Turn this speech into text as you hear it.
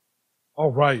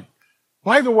All right.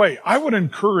 By the way, I'd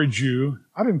encourage you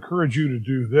to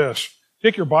do this.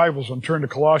 Take your Bibles and turn to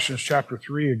Colossians chapter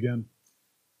 3 again.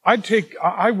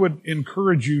 I would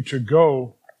encourage you to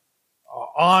go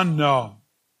on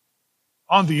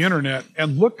the internet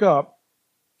and look up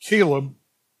Caleb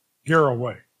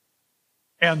Garraway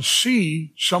and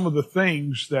see some of the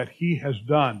things that he has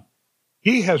done.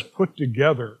 He has put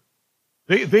together,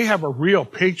 they have a real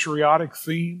patriotic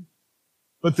theme,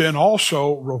 but then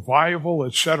also revival,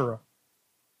 etc.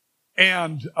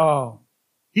 And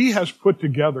he has put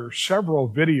together several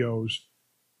videos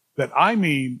that, I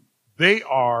mean, they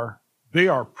are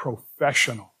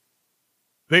professional.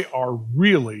 They are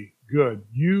really good.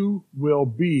 You will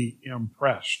be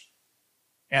impressed.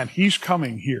 And he's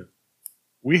coming here.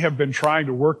 We have been trying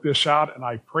to work this out, and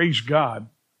I praise God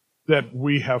that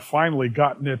we have finally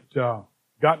gotten it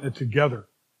together.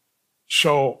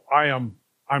 So I'm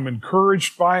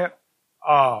encouraged by it.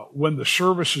 When the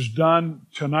service is done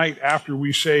tonight, after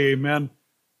we say amen,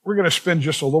 we're going to spend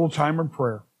just a little time in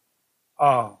prayer.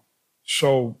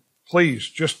 So please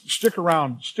just stick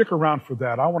around for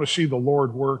that. I want to see the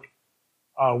Lord work.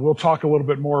 We'll talk a little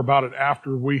bit more about it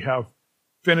after we have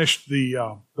finished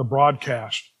the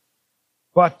broadcast.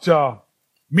 But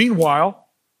meanwhile,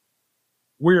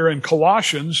 we're in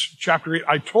Colossians chapter 8.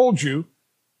 I told you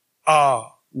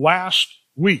last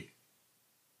week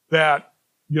that,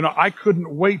 I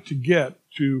couldn't wait to get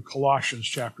to Colossians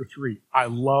chapter 3. I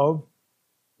love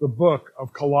the book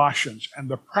of Colossians and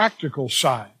the practical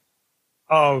side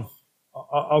of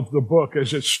the book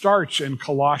as it starts in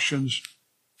Colossians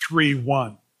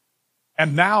 3:1.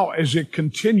 And now as it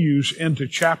continues into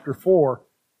chapter 4,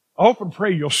 I hope and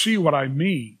pray you'll see what I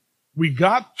mean. We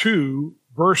got to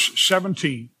verse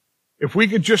 17. If we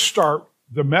could just start,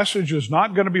 the message is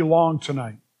not going to be long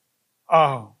tonight.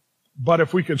 But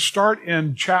if we could start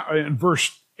in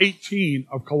verse 18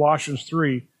 of Colossians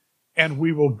 3, and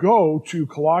we will go to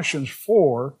Colossians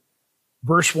 4,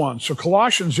 verse 1. So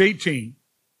Colossians 18.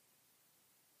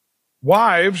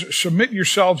 Wives, submit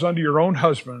yourselves unto your own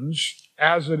husbands,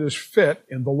 as it is fit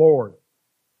in the Lord.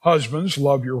 Husbands,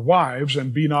 love your wives,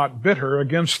 and be not bitter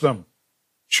against them.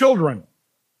 Children,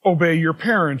 obey your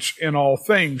parents in all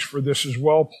things, for this is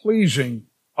well-pleasing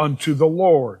unto the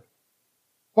Lord.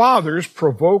 Fathers,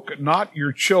 provoke not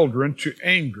your children to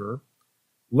anger,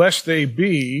 lest they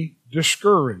be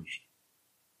discouraged.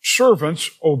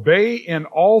 Servants, obey in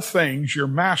all things your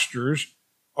masters,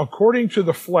 according to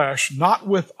the flesh, not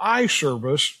with eye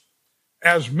service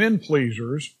as men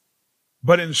pleasers,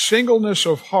 but in singleness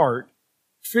of heart,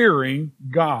 fearing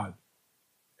God.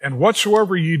 And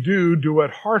whatsoever ye do, do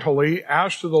it heartily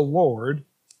as to the Lord,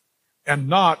 and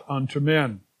not unto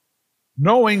men,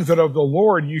 knowing that of the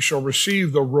Lord ye shall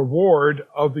receive the reward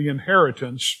of the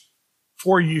inheritance,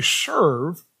 for ye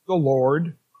serve the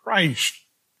Lord Christ.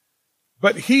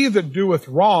 But he that doeth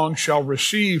wrong shall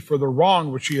receive for the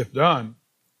wrong which he hath done,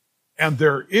 and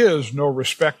there is no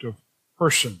respect of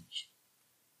persons.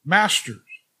 Masters,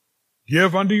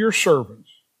 give unto your servants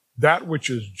that which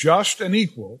is just and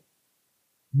equal,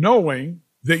 knowing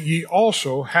that ye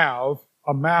also have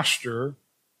a master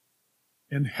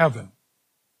in heaven.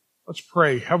 Let's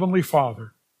pray. Heavenly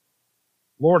Father,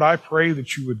 Lord, I pray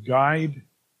that you would guide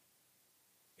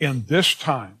in this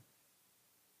time.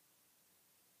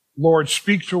 Lord,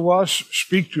 speak to us,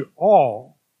 speak to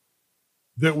all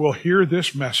that will hear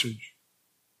this message.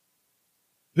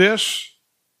 This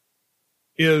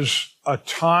is a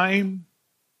time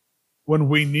when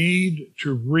we need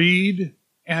to read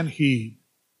and heed.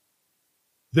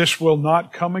 This will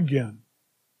not come again.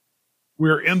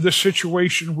 We're in the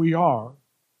situation we are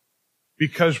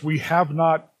because we have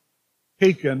not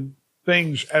taken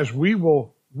things as we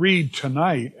will read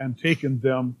tonight and taken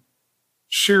them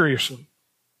seriously.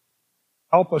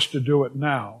 Help us to do it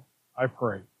now, I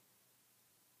pray.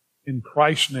 In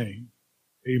Christ's name,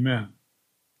 amen.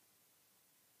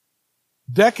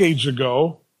 Decades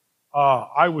ago,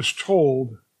 I was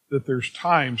told that there's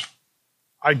times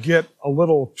I get a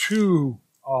little too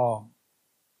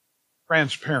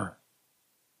transparent.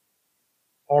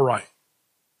 All right.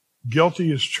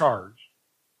 Guilty as charged.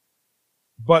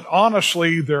 But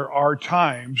honestly, there are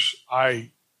times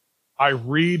I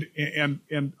read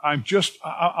and I'm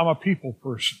a people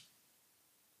person.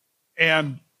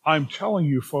 And I'm telling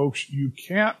you folks, you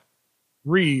can't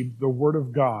read the Word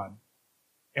of God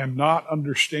and not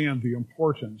understand the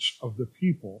importance of the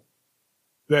people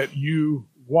that you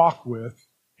walk with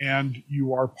and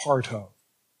you are part of.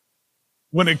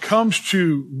 When it comes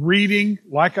to reading,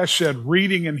 like I said,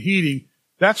 reading and heeding,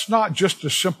 that's not just a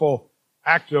simple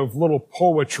act of little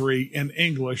poetry in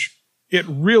English. It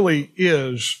really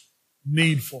is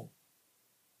needful.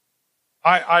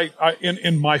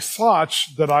 In my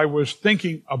thoughts that I was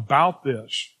thinking about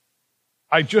this,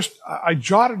 I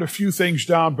jotted a few things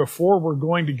down before we're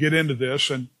going to get into this,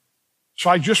 and so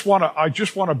I just want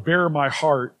to bare my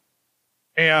heart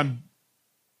and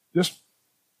just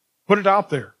put it out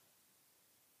there.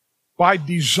 By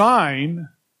design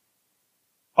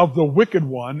of the wicked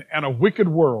one and a wicked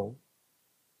world,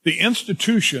 the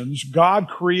institutions God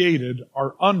created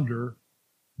are under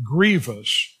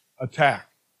grievous attack.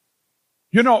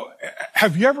 You know,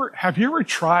 have you ever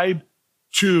tried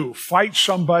to fight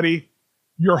somebody?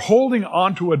 You're holding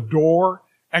onto a door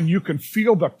and you can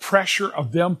feel the pressure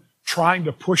of them trying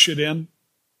to push it in.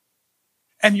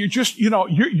 And you just,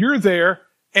 you're there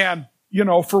and,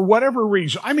 for whatever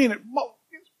reason, I mean,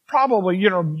 it's probably,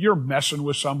 you're messing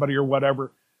with somebody or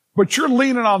whatever, but you're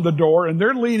leaning on the door and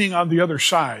they're leaning on the other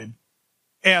side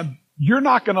and you're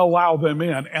not going to allow them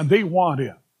in and they want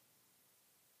in.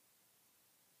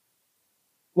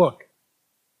 Look,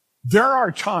 there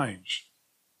are times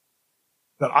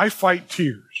that I fight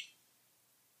tears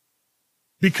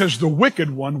because the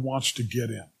wicked one wants to get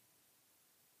in.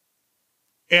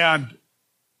 And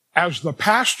as the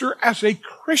pastor, as a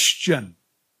Christian,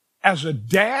 as a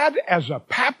dad, as a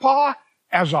papa,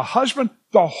 as a husband,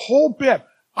 the whole bit,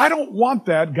 I don't want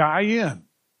that guy in.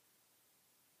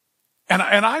 And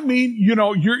I mean,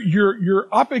 you're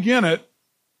up against it,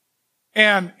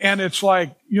 and it's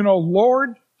like,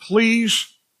 Lord,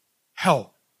 please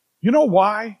help. You know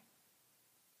why?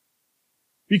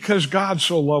 Because God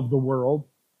so loved the world.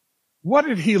 What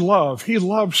did He love? He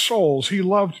loved souls. He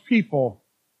loved people.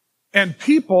 And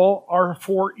people are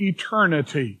for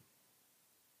eternity.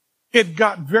 It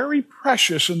got very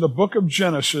precious in the book of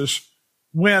Genesis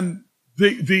when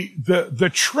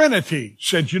the Trinity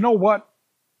said, you know what?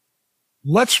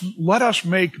 Let us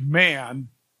make man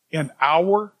in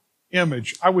our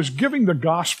image. I was giving the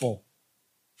gospel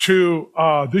to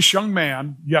this young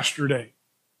man yesterday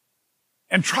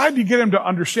and tried to get him to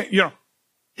understand,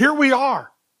 here we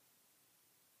are.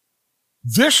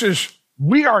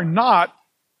 We are not,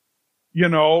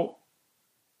 I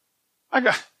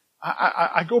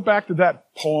go back to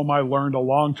that poem I learned a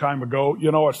long time ago,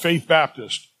 at Faith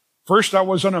Baptist. First I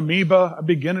was an amoeba, a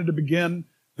beginning to begin.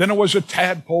 Then I was a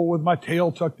tadpole with my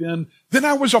tail tucked in. Then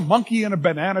I was a monkey in a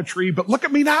banana tree. But look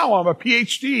at me now, I'm a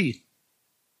PhD.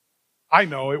 I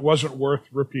know it wasn't worth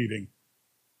repeating.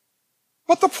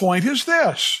 But the point is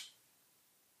this.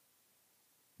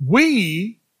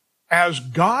 We, as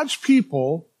God's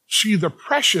people, see the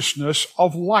preciousness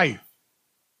of life.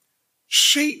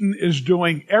 Satan is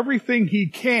doing everything he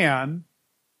can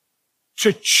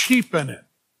to cheapen it.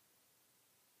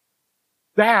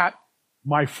 That,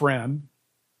 my friend,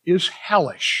 is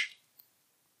hellish.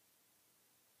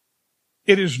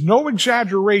 It is no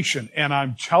exaggeration, and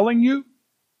I'm telling you,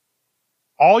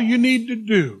 all you need to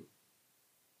do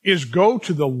is go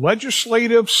to the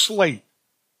legislative slate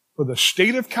for the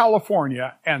state of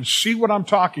California and see what I'm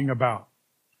talking about.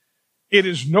 It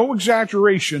is no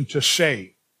exaggeration to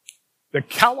say the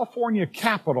California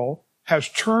Capitol has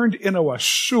turned into a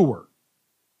sewer.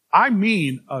 I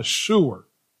mean a sewer,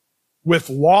 with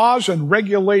laws and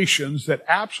regulations that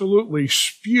absolutely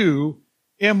spew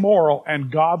immoral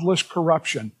and godless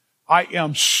corruption. I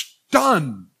am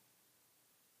stunned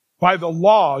by the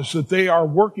laws that they are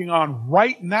working on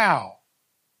right now.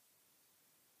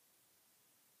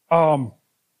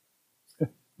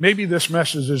 Maybe this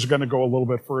message is going to go a little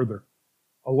bit further,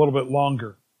 a little bit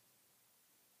longer.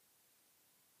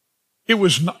 It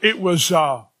was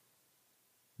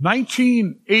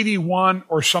 1981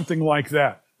 or something like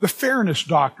that. The fairness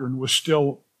doctrine was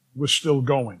still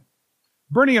going.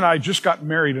 Bernie and I just got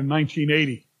married in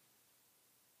 1980.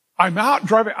 I'm out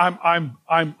driving.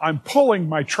 I'm pulling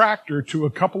my tractor to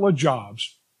a couple of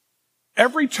jobs.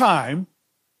 Every time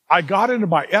I got into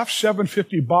my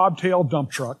F-750 bobtail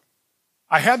dump truck,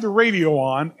 I had the radio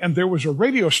on, and there was a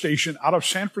radio station out of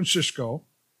San Francisco,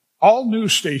 all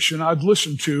news station I'd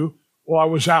listen to while I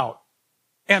was out.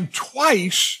 And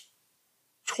twice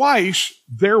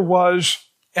there was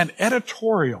an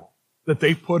editorial that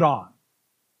they put on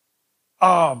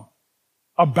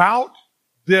about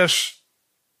this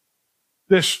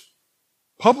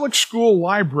public school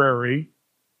library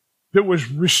that was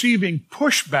receiving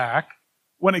pushback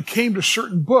when it came to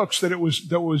certain books that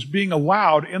was being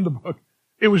allowed in the book.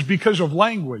 It was because of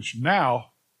language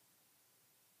now.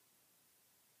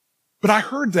 But I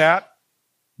heard that,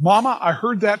 Mama, I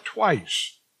heard that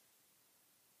twice.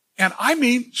 And I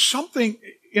mean, something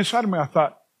inside of me, I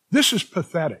thought, this is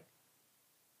pathetic.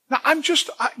 Now, I'm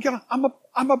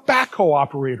a backhoe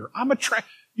operator. I'm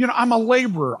a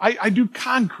laborer. I do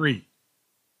concrete.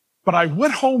 But I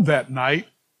went home that night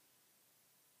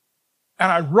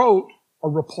and I wrote a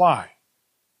reply.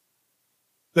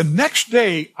 The next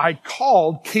day, I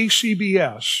called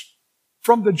KCBS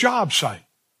from the job site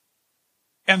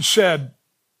and said,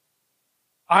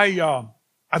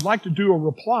 I'd like to do a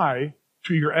reply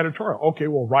to your editorial. Okay,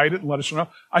 well, write it and let us know.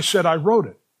 I said, I wrote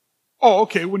it. Oh,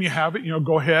 okay, when you have it,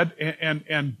 go ahead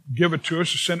and give it to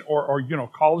us, or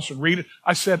call us and read it.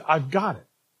 I said, I've got it.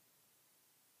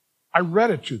 I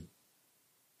read it to them.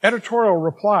 Editorial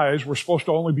replies were supposed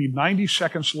to only be 90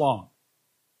 seconds long.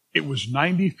 It was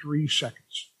 93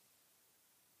 seconds.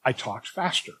 I talked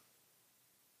faster.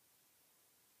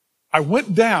 I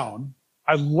went down.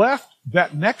 I left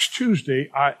that next Tuesday.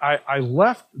 I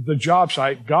left the job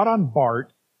site, got on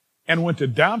BART, and went to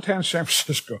downtown San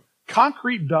Francisco,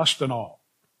 concrete dust and all.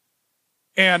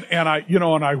 And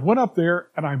I went up there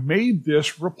and I made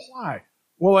this reply.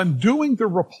 Well, in doing the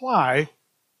reply,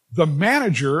 the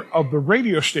manager of the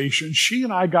radio station, she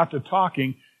and I got to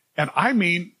talking, and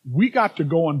we got to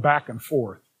going back and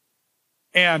forth.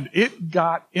 And it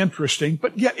got interesting,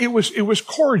 but yet it was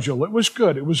cordial. It was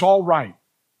good. It was all right.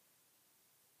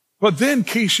 But then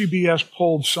KCBS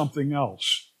pulled something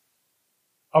else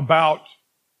about,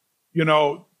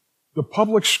 the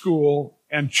public school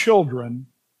and children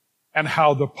and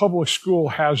how the public school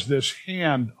has this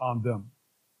hand on them.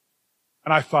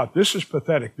 And I thought, this is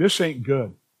pathetic. This ain't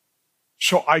good.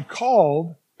 So I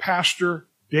called Pastor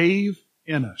Dave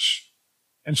Ennis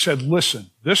and said,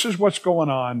 listen, this is what's going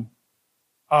on.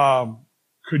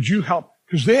 Could you help?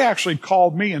 Because they actually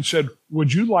called me and said,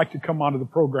 would you like to come onto the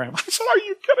program? I said, are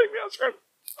you kidding me? I said,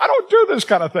 I don't do this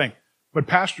kind of thing. But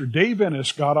Pastor Dave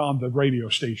Ennis got on the radio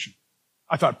station.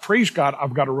 I thought, praise God,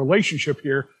 I've got a relationship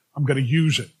here. I'm going to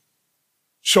use it.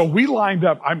 So we lined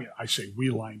up. I say we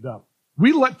lined up.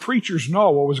 We let preachers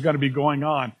know what was going to be going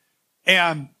on.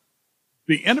 And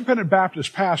the independent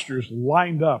Baptist pastors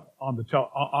lined up on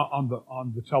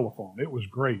the telephone. It was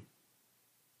great.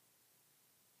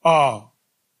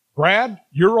 Brad,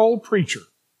 your old preacher,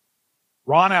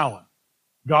 Ron Allen,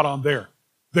 got on there.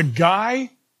 The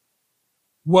guy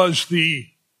was the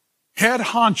head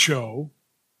honcho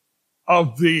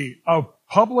of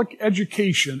public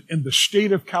education in the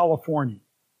state of California.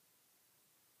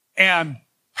 And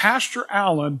Pastor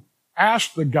Allen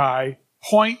asked the guy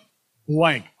point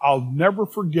blank, I'll never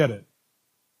forget it,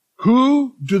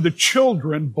 who do the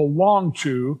children belong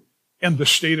to in the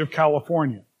state of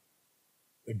California?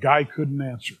 The guy couldn't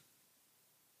answer.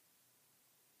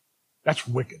 That's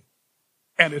wicked.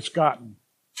 And it's gotten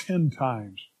 10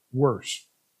 times worse.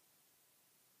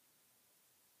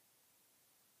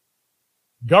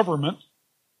 Government,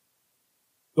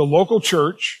 the local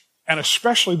church, and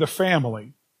especially the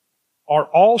family are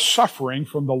all suffering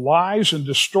from the lies and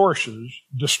distortions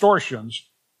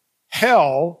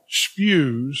hell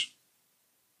spews,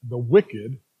 the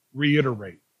wicked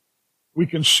reiterate. We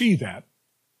can see that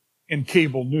in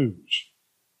cable news,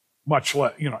 much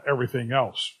less, everything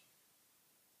else.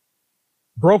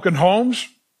 Broken homes,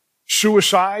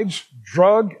 suicides,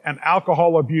 drug and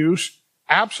alcohol abuse,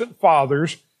 absent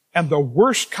fathers, and the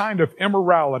worst kind of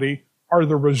immorality are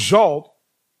the result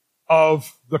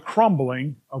of the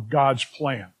crumbling of God's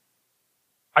plan.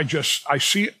 I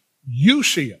see it. You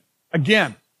see it.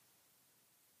 Again,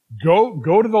 go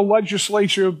to the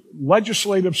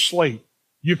legislative slate.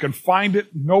 You can find it,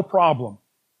 no problem.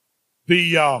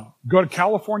 Go to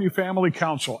California Family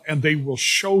Council and they will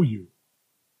show you.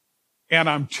 And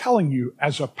I'm telling you,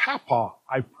 as a papa,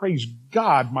 I praise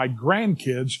God my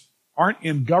grandkids aren't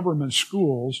in government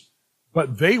schools,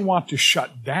 but they want to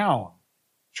shut down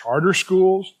charter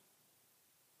schools,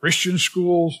 Christian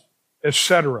schools,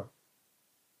 etc.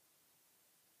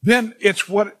 Then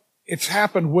it's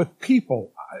happened with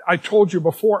people. I told you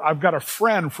before, I've got a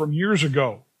friend from years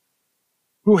ago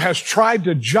who has tried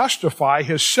to justify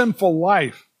his sinful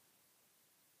life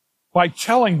by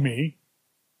telling me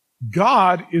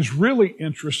God is really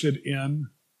interested in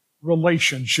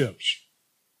relationships.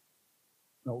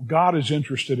 No, God is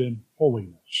interested in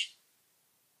holiness.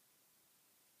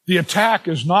 The attack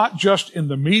is not just in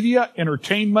the media,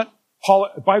 entertainment,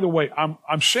 by the way,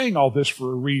 I'm saying all this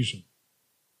for a reason.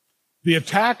 The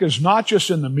attack is not just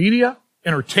in the media,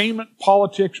 entertainment,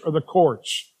 politics, or the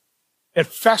courts. It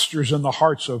festers in the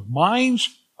hearts of minds,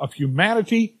 of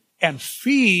humanity, and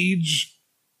feeds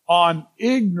on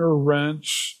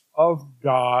ignorance of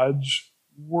God's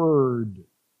Word.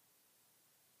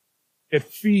 It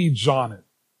feeds on it.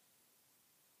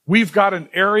 We've got an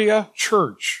area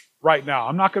church right now.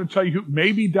 I'm not going to tell you who.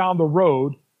 Maybe down the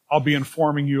road I'll be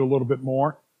informing you a little bit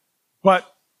more. But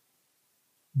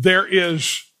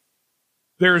there's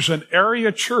There's an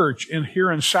area church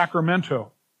here in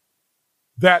Sacramento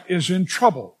that is in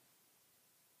trouble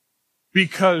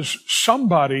because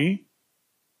somebody,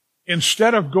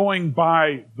 instead of going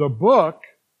by the book,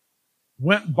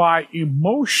 went by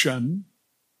emotion,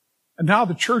 and now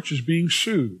the church is being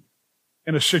sued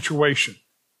in a situation.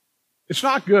 It's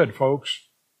not good, folks.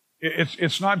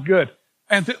 It's not good.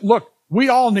 And look, we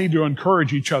all need to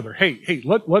encourage each other. Hey,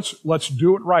 let's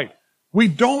do it right. We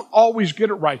don't always get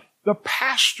it right. The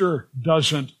pastor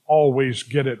doesn't always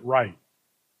get it right.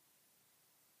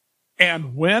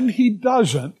 And when he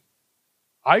doesn't,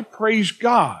 I praise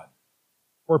God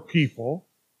for people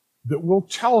that will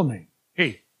tell me,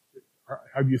 hey,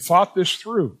 have you thought this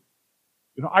through?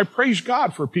 You know, I praise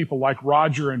God for people like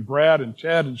Roger and Brad and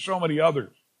Ted and so many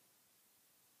others.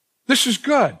 This is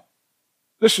good.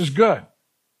 This is good.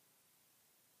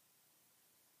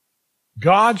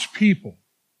 God's people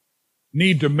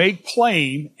need to make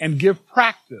plain and give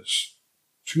practice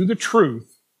to the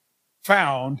truth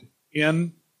found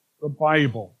in the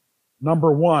Bible. Number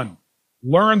one,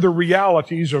 learn the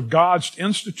realities of God's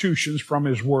institutions from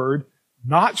His Word,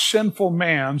 not sinful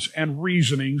man's and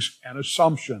reasonings and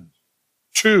assumptions.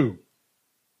 2,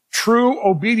 true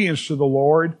obedience to the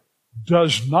Lord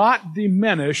does not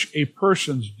diminish a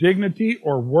person's dignity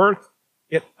or worth,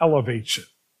 it elevates it.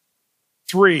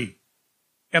 3,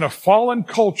 in a fallen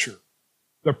culture,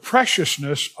 the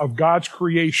preciousness of God's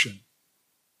creation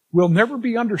will never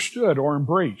be understood or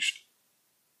embraced.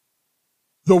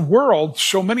 The world,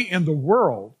 so many in the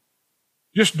world,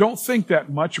 just don't think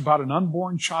that much about an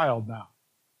unborn child now.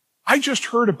 I just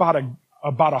heard about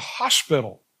a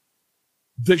hospital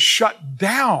that shut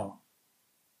down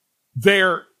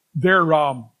their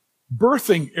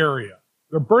birthing area,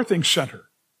 their birthing center,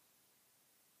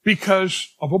 because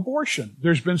of abortion.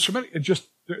 There's been so many,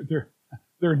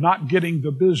 they're not getting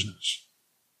the business.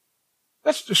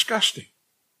 That's disgusting.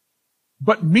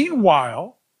 But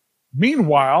meanwhile,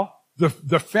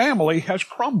 the family has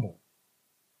crumbled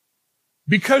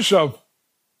because of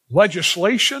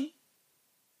legislation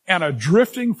and a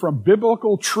drifting from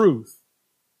biblical truth.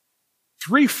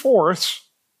 3/4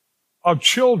 of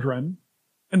children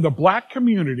in the black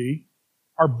community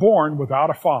are born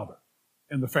without a father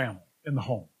in the family, in the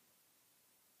home.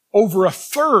 Over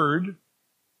 1/3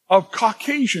 of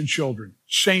Caucasian children,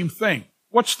 same thing.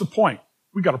 What's the point?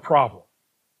 We got a problem.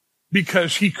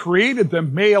 Because He created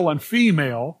them male and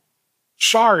female.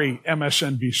 Sorry,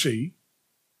 MSNBC.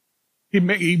 He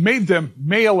made them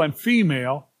male and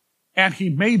female, and He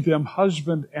made them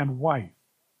husband and wife.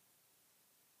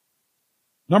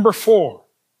 Number 4,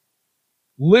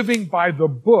 living by the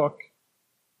book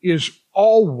is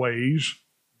always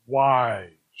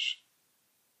wise.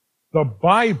 The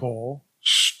Bible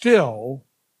still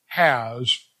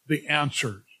has the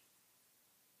answers.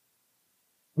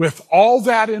 With all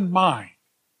that in mind,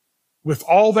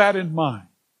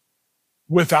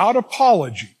 without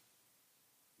apology,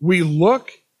 we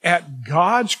look at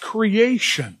God's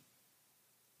creation,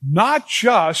 not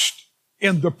just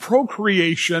in the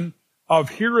procreation of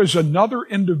here is another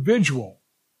individual,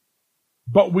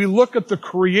 but we look at the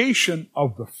creation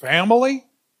of the family,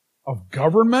 of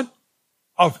government,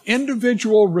 of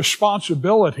individual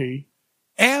responsibility,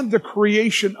 and the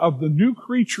creation of the new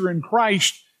creature in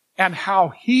Christ and how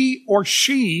he or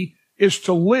she is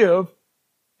to live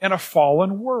in a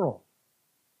fallen world.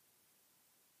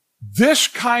 This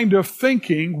kind of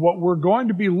thinking, what we're going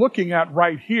to be looking at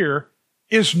right here,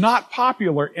 is not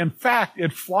popular. In fact,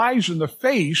 it flies in the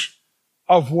face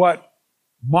of what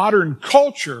modern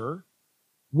culture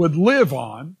would live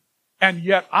on, and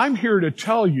yet I'm here to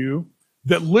tell you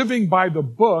that living by the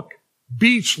book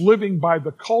beats living by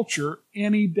the culture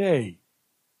any day.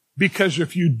 Because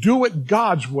if you do it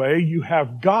God's way, you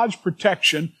have God's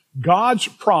protection, God's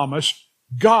promise,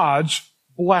 God's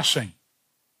blessing.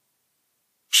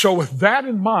 So with that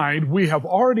in mind, we have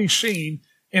already seen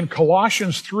in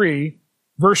Colossians 3,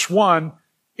 verse 1,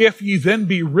 if ye then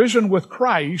be risen with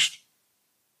Christ,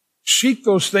 seek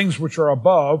those things which are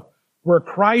above, where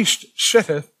Christ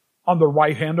sitteth on the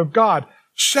right hand of God.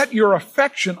 Set your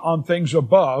affection on things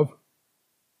above,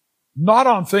 not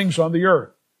on things on the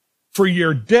earth. For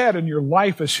you're dead and your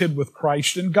life is hid with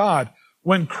Christ in God.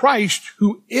 When Christ,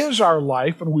 who is our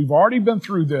life, and we've already been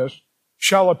through this,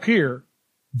 shall appear,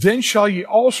 then shall ye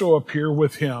also appear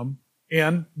with Him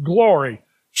in glory.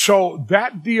 So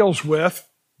that deals with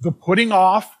the putting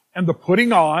off and the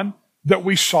putting on that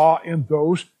we saw in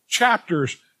those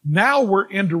chapters. Now we're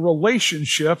into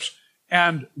relationships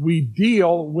and we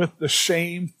deal with the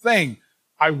same thing.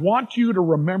 I want you to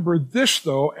remember this,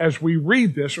 though, as we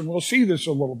read this, and we'll see this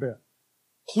a little bit.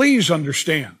 Please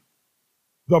understand,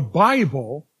 The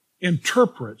Bible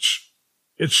interprets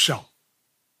itself.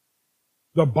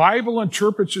 The Bible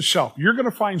interprets itself. You're going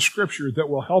to find scripture that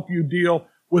will help you deal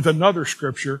with another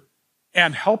scripture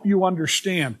and help you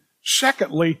understand.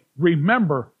 Secondly,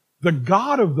 remember, the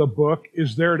God of the book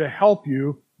is there to help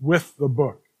you with the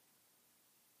book.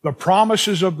 The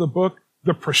promises of the book,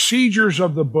 the procedures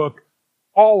of the book,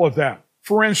 all of that.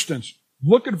 For instance,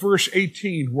 look at verse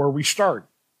 18 where we start.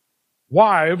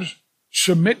 Wives,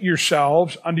 submit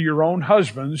yourselves unto your own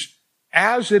husbands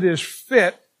as it is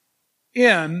fit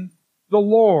in the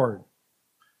Lord.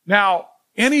 Now,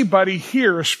 anybody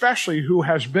here, especially who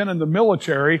has been in the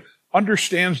military,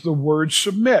 understands the word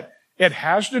submit. It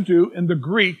has to do in the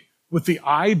Greek with the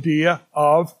idea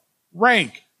of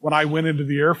rank. When I went into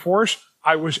the Air Force,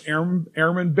 I was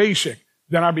Airman Basic.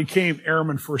 Then I became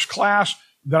Airman First Class.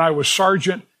 Then I was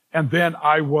Sergeant. And then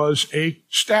I was a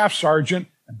Staff Sergeant.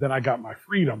 And then I got my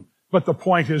freedom. But the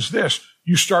point is this.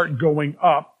 You start going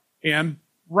up in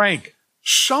rank.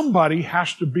 Somebody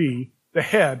has to be the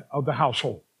head of the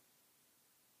household.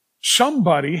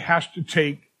 Somebody has to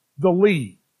take the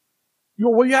lead. You go,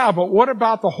 well, yeah, but what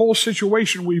about the whole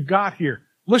situation we've got here?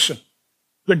 Listen,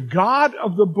 the God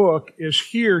of the book is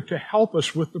here to help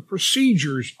us with the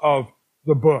procedures of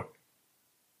the book.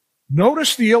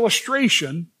 Notice the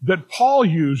illustration that Paul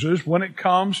uses when it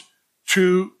comes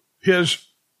to his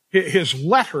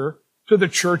letter to the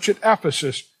church at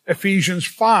Ephesus, Ephesians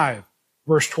 5,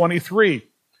 verse 23.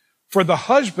 For the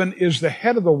husband is the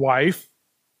head of the wife.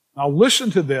 Now listen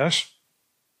to this.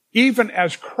 Even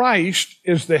as Christ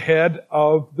is the head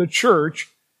of the church,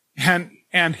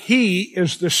 and he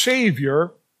is the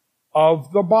Savior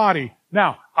of the body.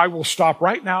 Now, I will stop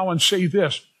right now and say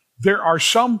this. There are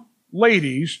some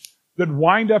ladies that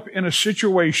wind up in a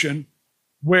situation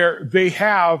where they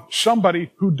have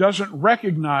somebody who doesn't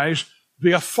recognize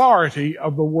the authority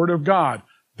of the Word of God.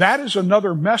 That is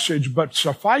another message, but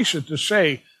suffice it to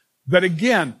say that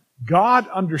again, God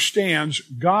understands,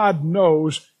 God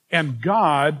knows, and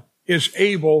God is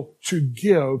able to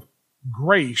give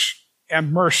grace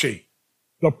and mercy.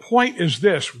 The point is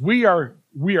this, we are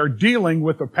dealing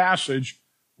with a passage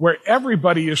where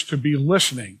everybody is to be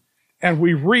listening. And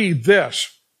we read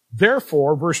this,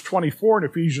 therefore, verse 24 in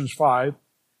Ephesians 5,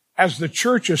 as the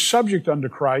church is subject unto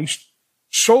Christ,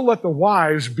 so let the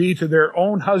wives be to their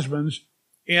own husbands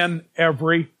in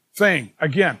everything.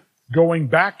 Again, going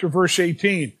back to verse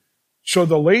 18. So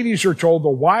the ladies are told, the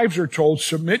wives are told,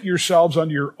 submit yourselves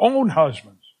unto your own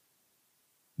husbands.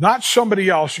 Not somebody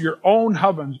else, your own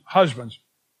husbands.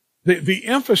 The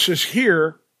emphasis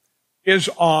here is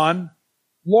on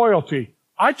loyalty.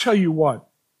 I tell you what,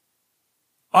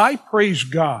 I praise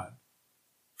God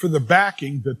for the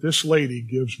backing that this lady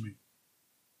gives me.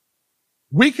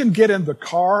 We can get in the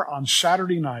car on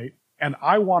Saturday night and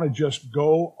I want to just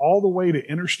go all the way to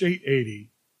Interstate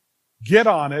 80, get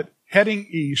on it, heading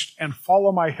east, and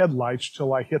follow my headlights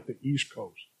till I hit the East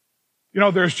Coast. You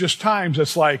know, there's just times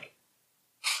it's like,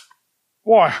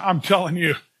 boy, I'm telling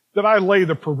you, did I lay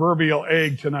the proverbial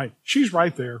egg tonight? She's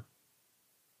right there.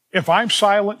 If I'm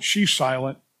silent, she's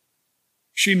silent.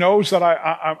 She knows that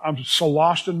I'm so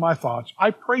lost in my thoughts.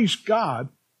 I praise God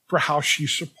for how she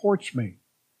supports me.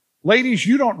 Ladies,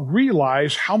 you don't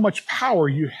realize how much power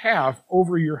you have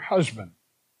over your husband.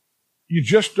 You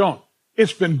just don't.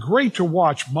 It's been great to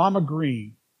watch Mama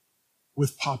Green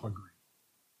with Papa Green.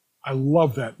 I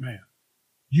love that man.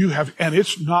 You have, and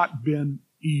it's not been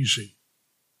easy.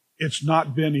 It's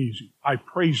not been easy. I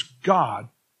praise God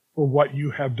for what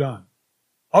you have done.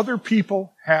 Other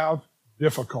people have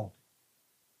difficulty.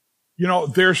 You know,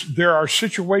 there are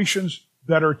situations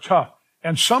that are tough,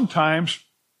 and sometimes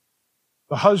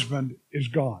the husband is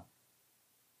gone.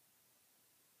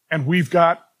 And we've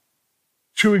got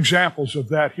two examples of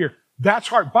that here. That's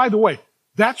hard. By the way,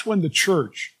 that's when the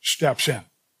church steps in,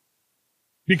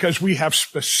 because we have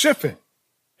specific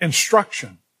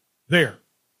instruction there.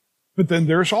 But then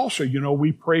there's also, you know,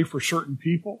 we pray for certain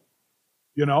people.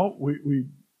 You know,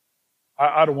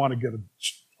 I don't want to get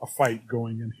a fight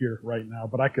going in here right now,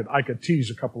 but I could tease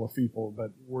a couple of people,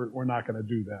 but we're not going to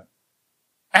do that.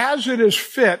 As it is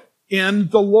fit in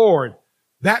the Lord.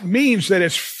 That means that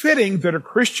it's fitting that a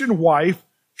Christian wife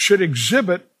should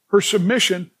exhibit her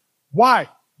submission. Why?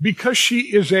 Because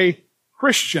she is a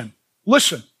Christian.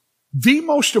 Listen, the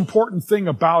most important thing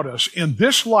about us in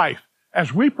this life,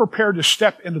 as we prepare to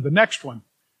step into the next one,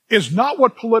 is not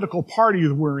what political party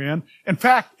we're in. In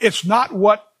fact, it's not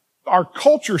what our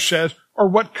culture says or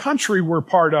what country we're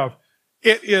part of.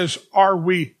 It is, are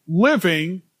we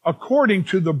living according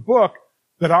to the book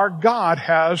that our God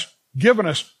has given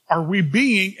us? Are we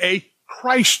being a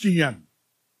Christian?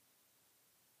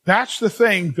 That's the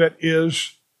thing that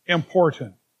is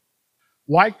important.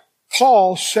 Like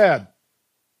Paul said,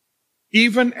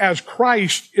 even as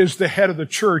Christ is the head of the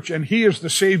church and he is the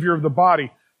Savior of the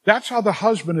body, that's how the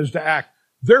husband is to act.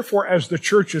 Therefore, as the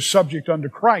church is subject unto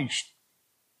Christ,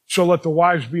 so let the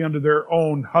wives be unto their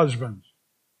own husbands.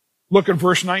 Look at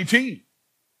verse 19.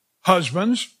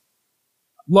 Husbands,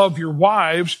 love your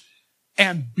wives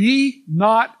and be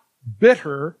not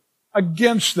bitter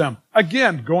against them.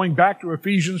 Again, going back to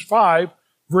Ephesians 5,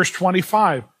 verse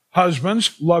 25.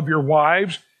 Husbands, love your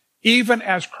wives, even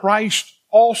as Christ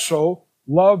also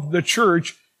loved the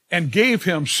church and gave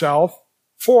himself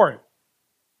for it.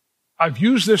 I've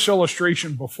used this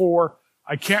illustration before.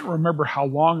 I can't remember how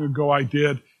long ago I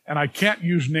did, and I can't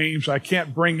use names. I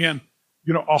can't bring in,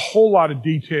 a whole lot of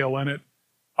detail in it.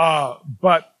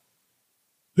 But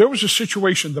there was a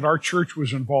situation that our church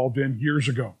was involved in years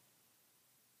ago.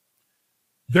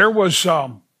 There was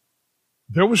a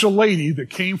lady that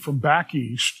came from back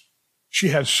east. She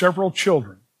had several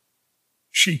children.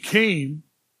 She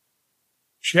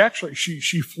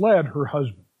fled her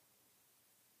husband.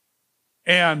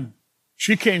 And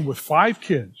she came with 5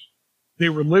 kids. They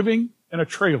were living in a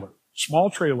trailer, small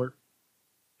trailer,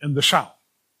 in the South.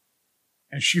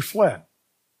 And she fled.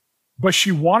 But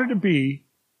she wanted to be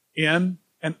in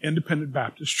an independent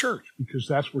Baptist church because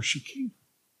that's where she came from.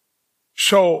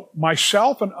 So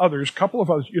myself and others, a couple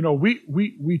of others,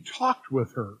 we talked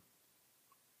with her.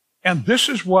 And this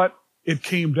is what it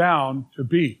came down to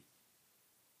be.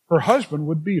 Her husband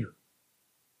would beat her.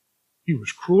 He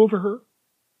was cruel to her.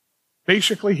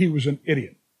 Basically, he was an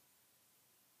idiot.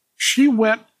 She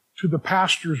went to the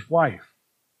pastor's wife.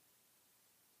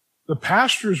 The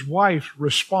pastor's wife's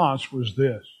response was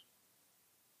this: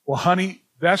 well, honey,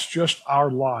 that's just our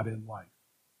lot in life.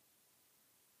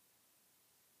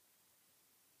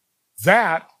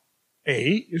 That,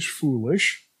 A, is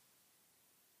foolish.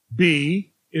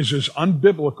 B, is as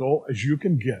unbiblical as you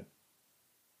can get.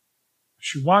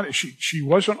 She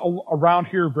wasn't around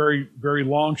here very, very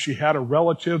long. She had a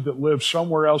relative that lived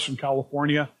somewhere else in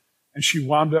California, and she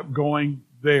wound up going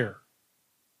there.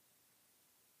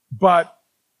 But,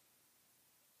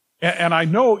 and I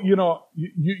know,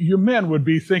 you men would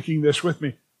be thinking this with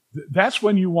me. That's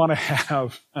when you want to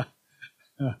have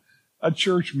a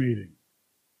church meeting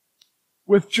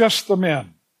with just the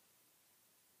men.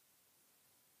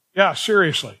 Yeah,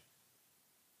 seriously.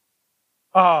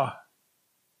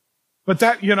 But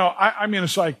that,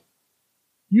 it's like,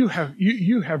 you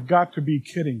have got to be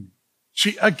kidding me.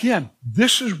 See, again,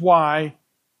 this is why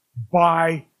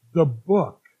by the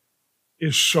book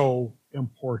is so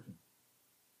important.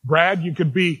 Brad, you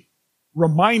could be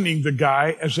reminding the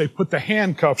guy as they put the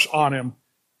handcuffs on him,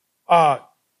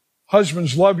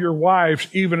 husbands, love your wives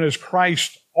even as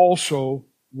Christ also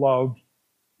loved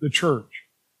the church.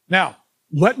 Now,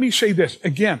 let me say this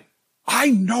again. I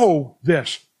know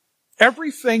this.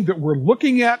 Everything that we're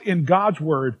looking at in God's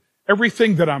Word,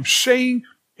 everything that I'm saying,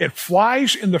 it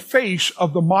flies in the face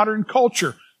of the modern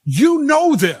culture. You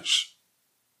know this.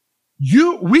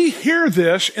 We hear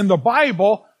this in the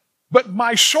Bible, but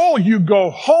my soul, you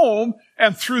go home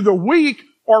and through the week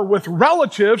or with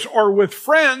relatives or with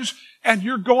friends and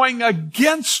you're going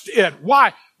against it.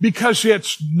 Why? Because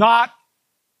it's not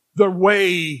the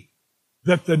way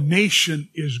that the nation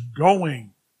is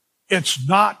going. It's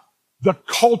not the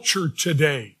culture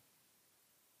today.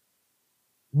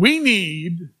 We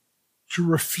need to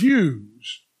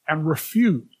refuse and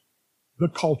refute the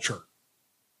culture.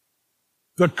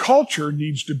 The culture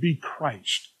needs to be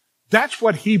Christ. That's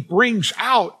what he brings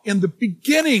out in the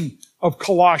beginning of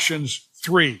Colossians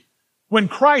 3. When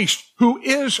Christ, who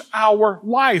is our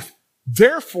life,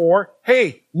 therefore,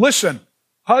 hey, listen,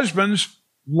 husbands,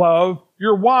 love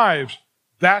your wives.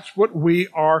 That's what we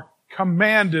are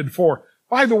commanded for.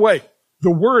 By the way,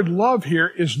 the word love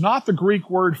here is not the Greek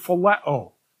word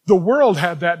phileo. The world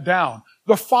had that down.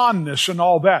 The fondness and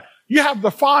all that. You have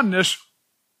the fondness,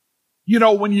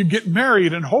 when you get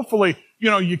married, and hopefully,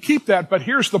 you keep that. But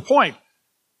here's the point.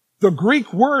 The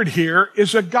Greek word here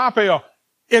is agapeo.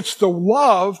 It's the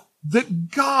love that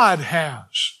God has.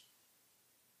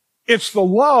 It's the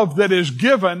love that is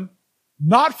given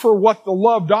not for what the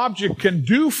loved object can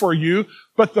do for you,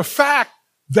 but the fact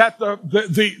that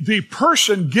the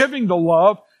person giving the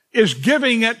love is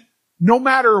giving it no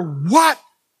matter what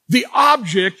the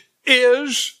object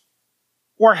is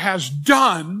or has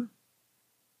done.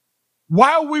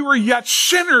 While we were yet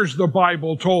sinners, the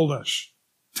Bible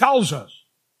tells us,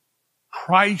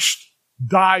 Christ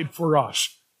died for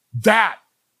us. That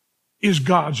is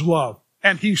God's love.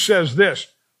 And he says this,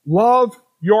 love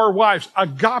your wives.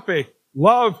 Agape,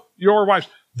 love your wives.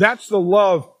 That's the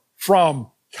love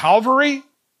from Calvary.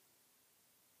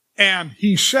 And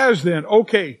he says then,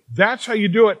 okay, that's how you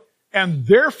do it. And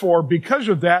therefore, because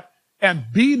of that, and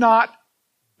be not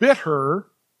bitter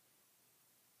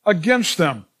against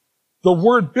them. The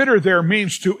word bitter there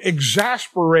means to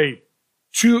exasperate,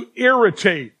 to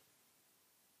irritate.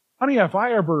 Honey, have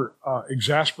I ever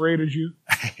exasperated you?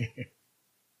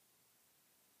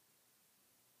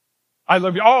 I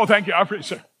love you. Oh, thank you. I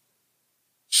appreciate it.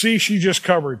 See, she just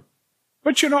covered.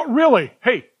 But really,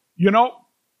 hey,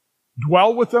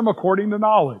 dwell with them according to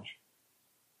knowledge.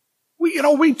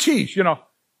 We teach,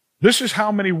 this is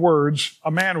how many words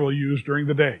a man will use during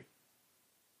the day.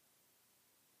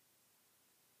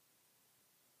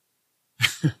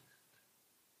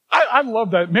 I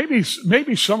love that.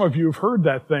 Maybe some of you have heard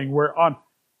that thing where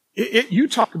you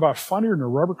talk about funnier than a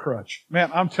rubber crutch.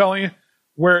 Man, I'm telling you,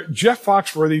 where Jeff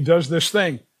Foxworthy does this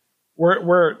thing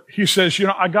where he says,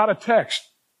 I got a text.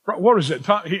 What is it?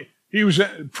 He was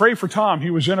pray for Tom.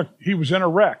 He was in a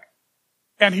wreck.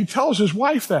 And he tells his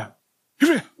wife that.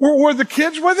 Were the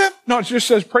kids with him? No, it just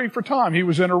says pray for Tom. He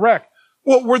was in a wreck.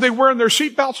 Well, were they wearing their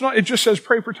seatbelts? No, it just says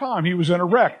pray for Tom. He was in a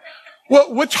wreck.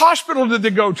 Well, which hospital did they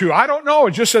go to? I don't know.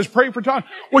 It just says pray for Tom.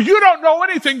 Well, you don't know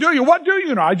anything, do you? What do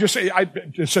you know? It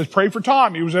just says pray for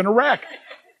Tom. He was in a wreck.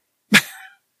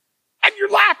 And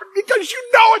you're laughing because you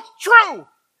know it's true.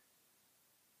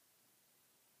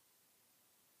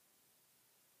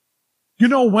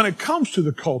 When it comes to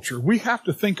the culture, we have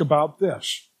to think about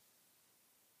this.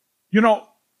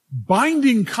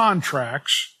 Binding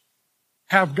contracts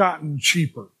have gotten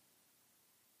cheaper.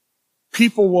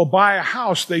 People will buy a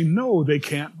house they know they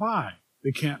can't buy.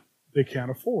 They can't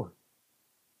afford.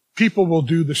 People will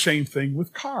do the same thing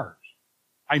with cars.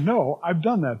 I know, I've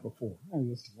done that before.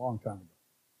 That's a long time ago.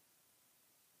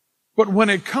 But when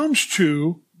it comes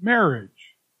to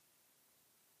marriage,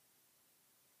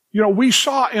 we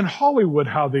saw in Hollywood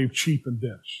how they've cheapened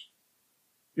this.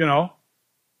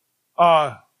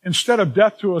 Instead of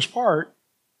death to us part,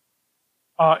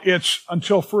 it's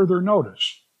until further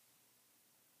notice.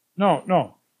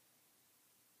 No.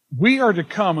 We are to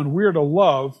come and we are to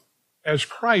love as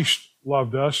Christ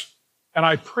loved us. And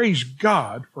I praise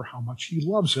God for how much He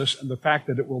loves us and the fact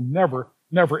that it will never,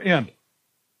 never end.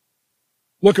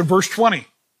 Look at verse 20.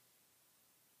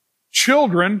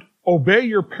 Children, obey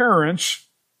your parents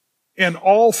in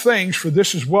all things, for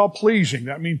this is well-pleasing.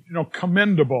 That means,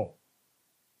 commendable.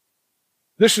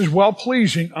 This is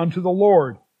well-pleasing unto the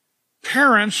Lord.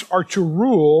 Parents are to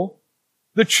rule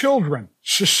the children.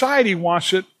 Society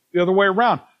wants it the other way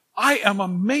around. I am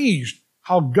amazed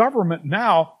how government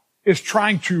now is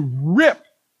trying to rip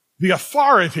the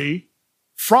authority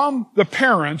from the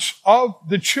parents of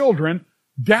the children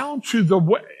down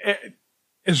to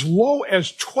as low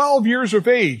as 12 years of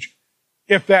age.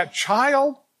 If that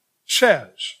child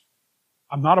says,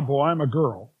 I'm not a boy, I'm a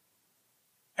girl,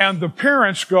 and the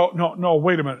parents go, no,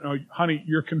 wait a minute, no, honey,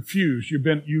 you're confused, you've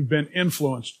been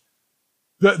influenced.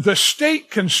 The state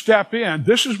can step in,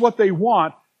 this is what they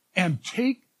want, and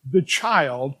take the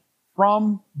child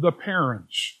from the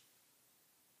parents.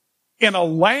 In a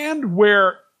land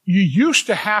where you used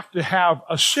to have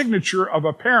a signature of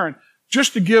a parent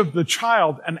just to give the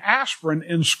child an aspirin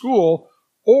in school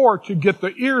or to get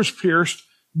the ears pierced,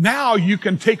 now you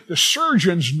can take the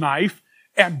surgeon's knife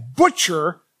and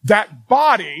butcher that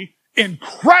body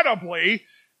incredibly,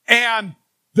 and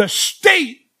the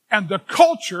state and the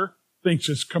culture thinks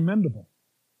it's commendable.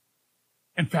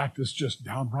 In fact, it's just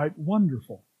downright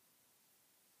wonderful.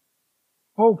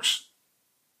 Folks,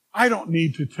 I don't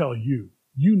need to tell you.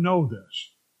 You know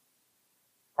this.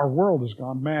 Our world has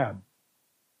gone mad.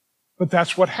 But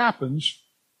that's what happens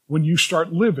when you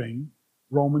start living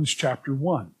Romans chapter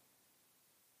 1.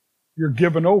 You're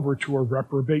given over to a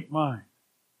reprobate mind.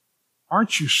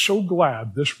 Aren't you so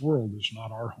glad this world is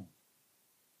not our home?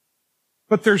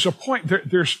 But there's a point,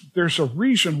 there's a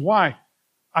reason why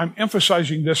I'm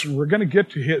emphasizing this, and we're going to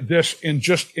get to this in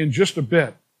just a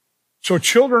bit. So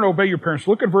children, obey your parents.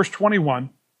 Look at verse 21.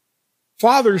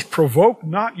 Fathers, provoke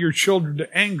not your children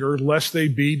to anger, lest they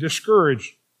be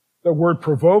discouraged. The word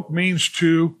provoke means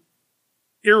to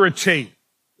irritate.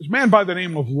 There's a man by the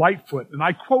name of Lightfoot, and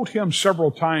I quote him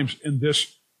several times in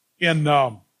this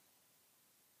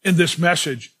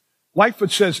message.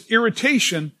 Lightfoot says,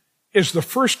 irritation is the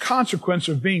first consequence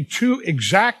of being too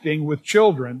exacting with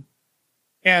children,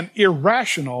 and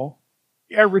irritation,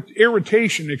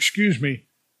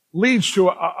 leads to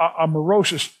a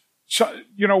morosis,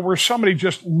 where somebody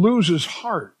just loses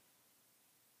heart.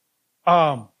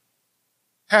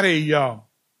 Had a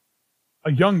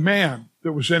young man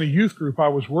that was in a youth group I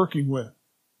was working with,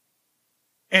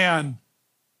 and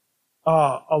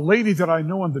a lady that I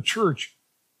know in the church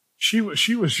she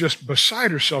was just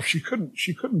beside herself. She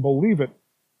couldn't believe it.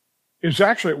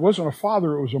 It wasn't a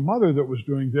father, it was a mother that was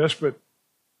doing this, but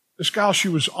this gal, she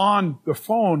was on the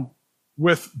phone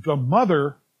with the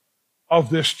mother of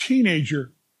this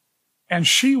teenager, and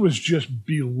she was just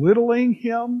belittling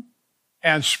him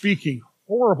and speaking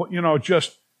horrible,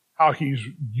 just how he's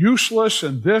useless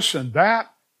and this and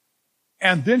that.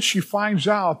 And then she finds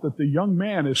out that the young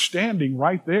man is standing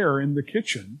right there in the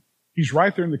kitchen. He's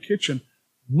right there in the kitchen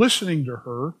listening to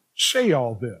her say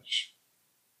all this.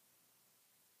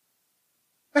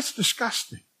 That's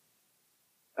disgusting.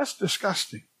 That's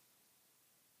disgusting.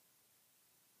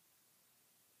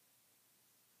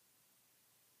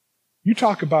 You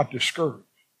talk about discouraged.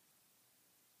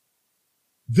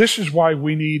 This is why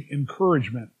we need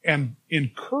encouragement. And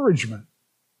encouragement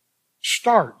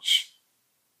starts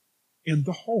in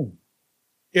the home.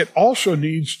 It also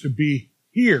needs to be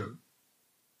here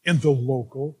in the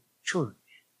local church.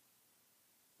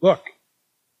 Look,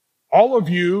 all of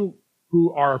you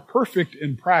who are perfect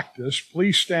in practice,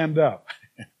 please stand up.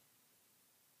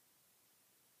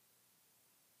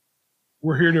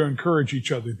 We're here to encourage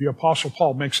each other. The Apostle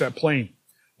Paul makes that plain.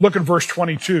 Look at verse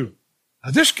 22.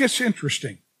 Now this gets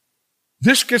interesting.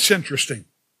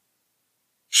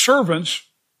 Servants,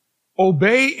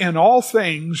 obey in all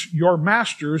things your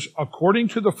masters according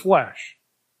to the flesh,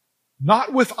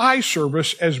 not with eye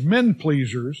service as men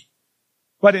pleasers,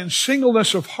 but in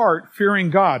singleness of heart,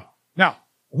 fearing God. Now,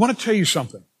 I want to tell you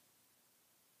something.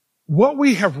 What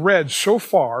we have read so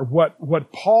far,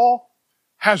 what Paul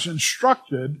has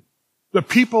instructed the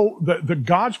people, the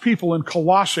God's people in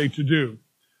Colossae to do,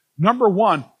 number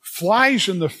one, flies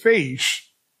in the face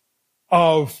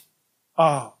of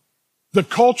the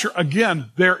culture,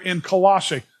 again, there in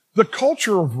Colossae. The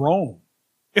culture of Rome.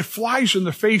 It flies in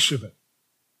the face of it.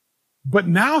 But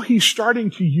now he's starting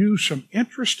to use some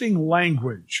interesting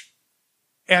language.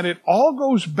 And it all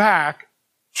goes back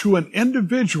to an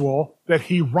individual that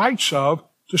he writes of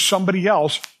to somebody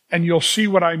else, and you'll see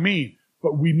what I mean.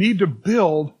 But we need to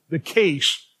build the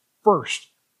case first.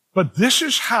 But this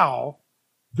is how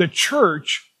the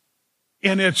church,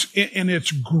 in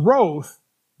its growth,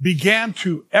 began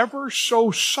to ever so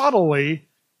subtly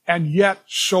and yet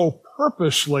so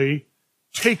purposely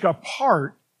take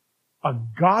apart a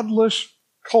godless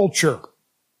culture.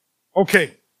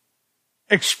 Okay,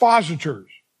 expositors.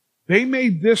 They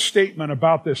made this statement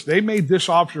about this. They made this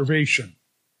observation.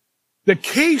 The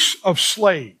case of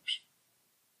slaves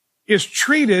is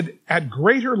treated at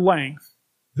greater length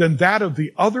than that of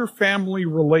the other family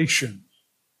relations,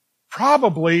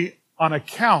 probably on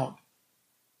account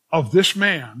of this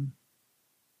man,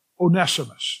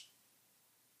 Onesimus.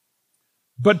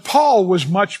 But Paul was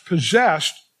much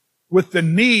possessed with the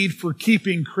need for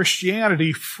keeping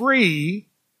Christianity free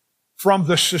from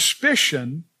the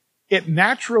suspicion it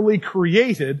naturally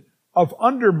created of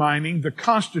undermining the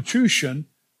constitution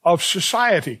of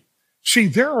society. See,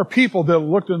 there are people that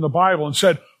looked in the Bible and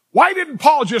said, why didn't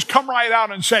Paul just come right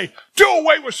out and say, do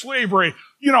away with slavery,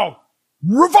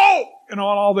 revolt, and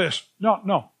all this?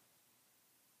 No.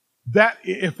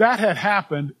 If that had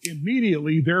happened,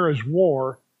 immediately there is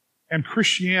war and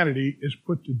Christianity is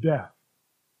put to death.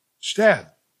 Instead,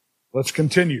 let's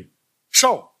continue.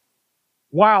 So,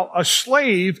 while a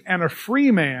slave and a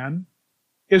free man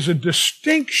is a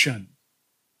distinction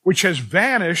which has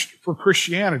vanished for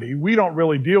Christianity, we don't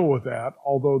really deal with that,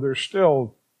 although there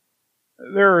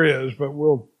is, but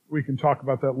we can talk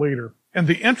about that later. And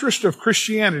the interest of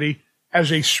Christianity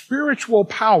as a spiritual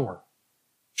power,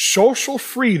 social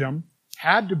freedom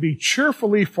had to be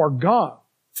cheerfully foregone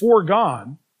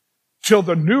till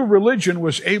the new religion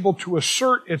was able to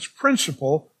assert its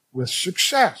principle with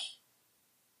success.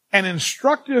 An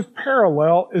instructive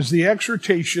parallel is the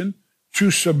exhortation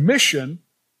to submission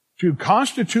to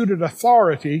constituted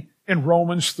authority in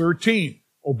Romans 13.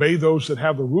 Obey those that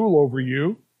have the rule over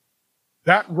you.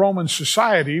 That Roman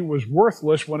society was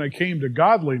worthless when it came to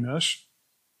godliness,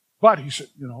 but he said,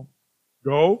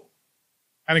 go.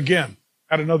 And again,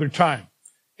 at another time.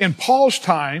 In Paul's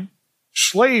time,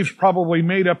 slaves probably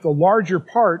made up the larger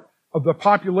part of the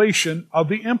population of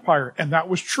the empire, and that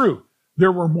was true.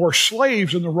 There were more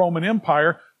slaves in the Roman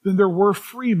Empire than there were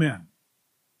free men.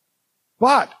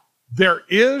 But there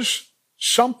is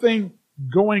something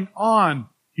going on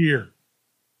here.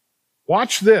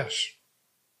 Watch this.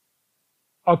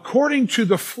 According to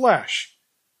the flesh,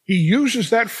 he uses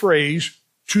that phrase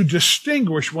to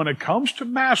distinguish, when it comes to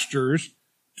masters,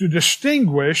 to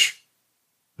distinguish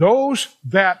those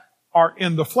that are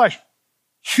in the flesh.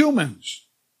 Humans.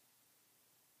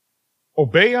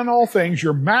 Obey in all things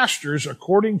your masters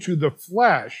according to the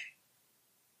flesh,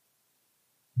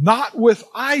 not with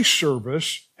eye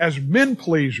service as men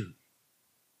pleasers.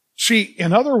 See,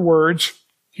 in other words,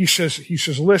 he says,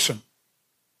 listen,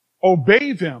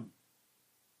 obey them,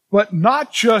 but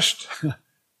not just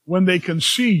when they can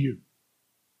see you.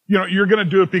 You know, you're going to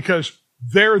do it because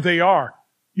there they are.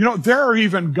 You know, there are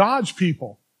even God's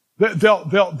people.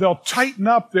 They'll tighten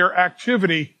up their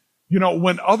activity, you know,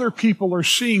 when other people are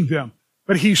seeing them.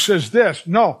 But he says this,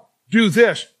 no, do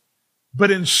this,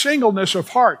 but in singleness of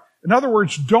heart. In other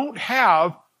words, don't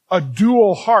have a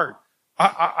dual heart.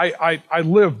 I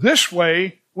live this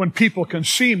way when people can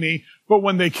see me, but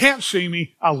when they can't see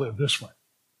me, I live this way.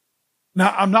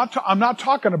 Now, I'm not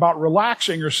talking about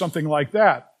relaxing or something like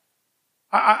that.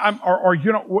 Going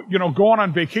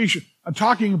on vacation. I'm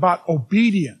talking about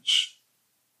obedience.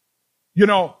 You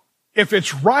know, if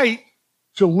it's right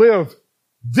to live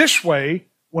this way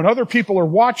when other people are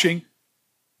watching,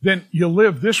 then you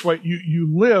live this way.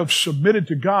 You live submitted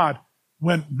to God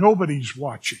when nobody's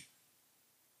watching.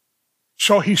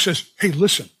 So he says, hey,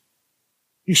 listen.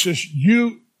 He says,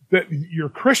 you're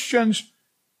Christians,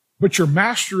 but your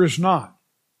master is not.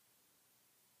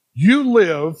 You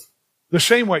live the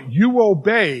same way. You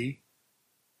obey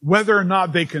whether or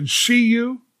not they can see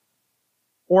you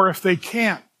or if they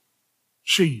can't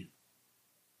see you.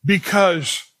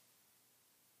 Because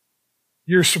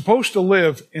you're supposed to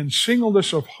live in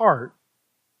singleness of heart,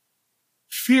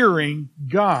 fearing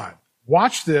God.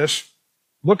 Watch this.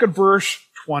 Look at verse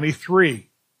 23.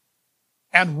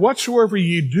 And whatsoever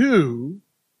ye do,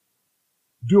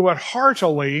 do it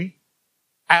heartily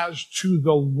as to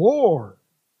the Lord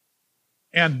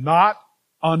and not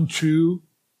unto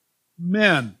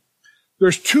men.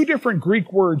 There's two different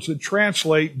Greek words that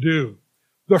translate do.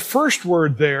 The first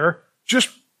word there just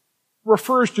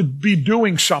refers to be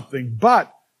doing something,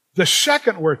 but the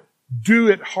second word, do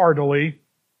it heartily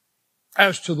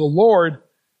as to the Lord,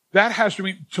 that has to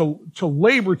mean to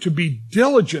labor, to be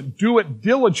diligent, do it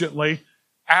diligently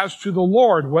as to the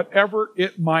Lord, whatever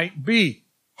it might be.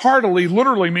 Heartily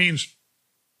literally means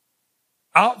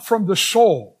out from the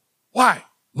soul. Why?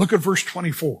 Look at verse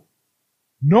 24.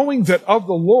 Knowing that of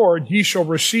the Lord ye shall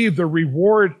receive the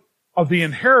reward of the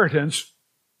inheritance,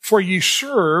 for ye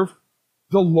serve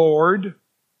the Lord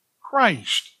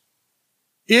Christ.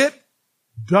 It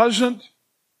doesn't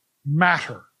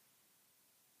matter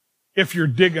if you're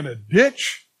digging a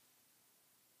ditch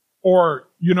or,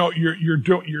 you know,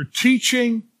 you're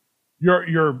teaching, you're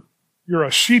a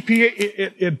CPA.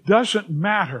 It doesn't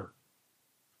matter.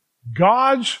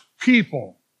 God's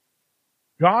people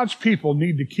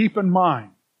need to keep in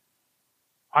mind,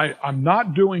 I'm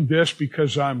not doing this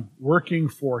because I'm working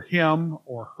for him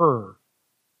or her.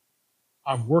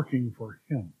 I'm working for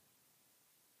him.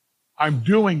 I'm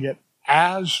doing it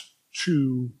as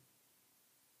to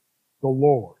the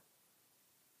Lord,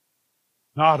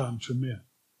 not unto men.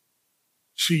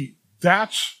 See,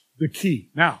 that's the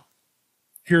key. Now,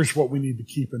 here's what we need to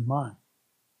keep in mind.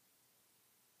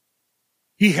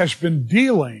 He has been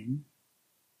dealing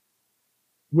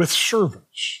with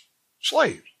servants,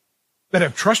 slaves, that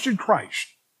have trusted Christ,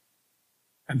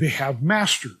 and they have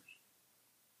masters.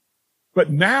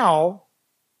 But now,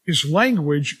 his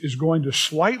language is going to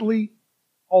slightly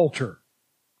alter.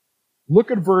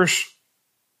 Look at verse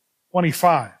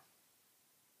 25.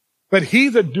 But he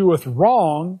that doeth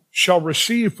wrong shall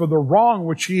receive for the wrong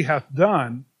which he hath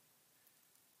done,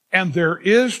 and there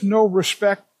is no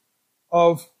respect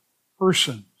of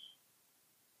persons.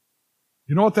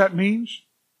 You know what that means?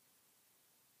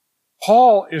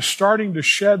 Paul is starting to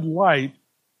shed light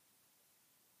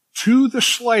to the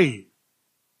slave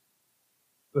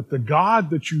that the God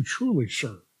that you truly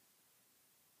serve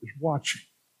is watching.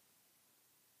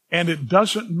 And it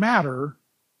doesn't matter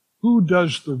who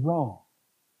does the wrong,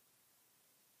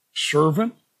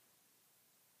 servant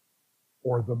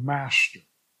or the master.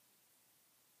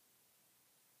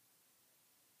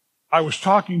 I was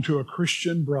talking to a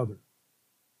Christian brother.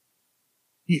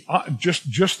 He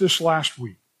just this last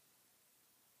week.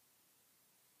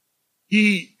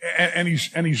 He's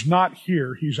not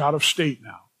here. He's out of state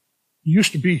now. He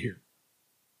used to be here.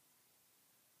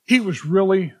 He was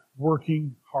really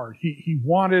working hard. He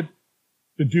wanted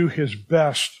to do his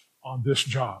best on this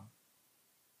job.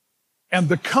 And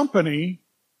the company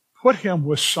put him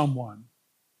with someone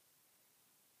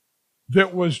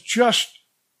that was just,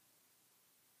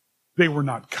 they were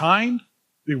not kind,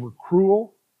 they were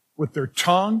cruel with their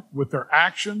tongue, with their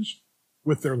actions,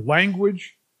 with their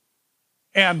language,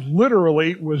 and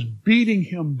literally was beating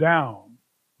him down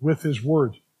with his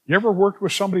words. You ever worked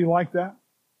with somebody like that?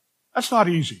 That's not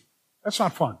easy. That's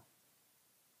not fun.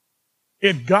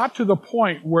 It got to the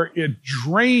point where it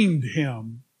drained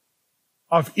him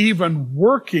of even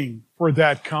working for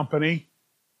that company,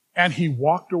 and he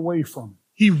walked away from it.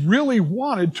 He really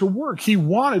wanted to work. He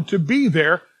wanted to be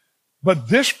there, but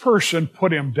this person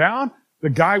put him down. The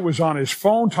guy was on his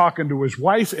phone talking to his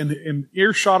wife in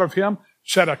earshot of him,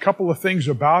 said a couple of things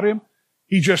about him.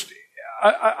 He just,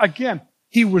 again,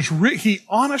 he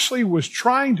honestly was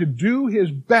trying to do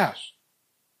his best.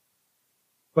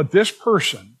 But this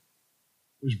person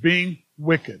was being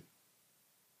wicked.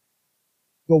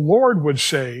 The Lord would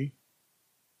say,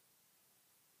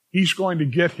 he's going to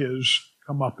get his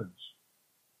comeuppance.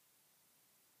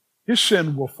 His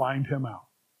sin will find him out.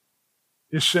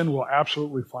 His sin will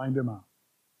absolutely find him out.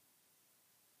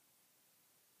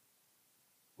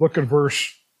 Look at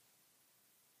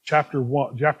chapter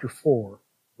 4,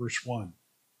 verse 1.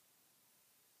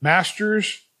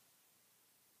 Masters,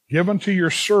 give unto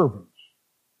your servants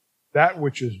that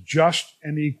which is just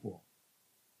and equal,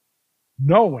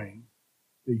 knowing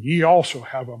that ye also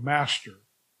have a master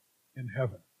in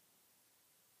heaven.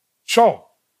 So,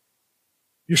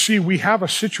 you see, we have a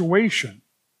situation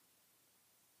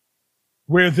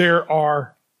where there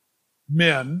are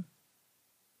men,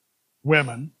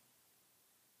 women,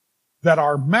 that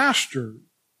are masters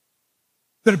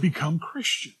that have become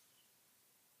Christians.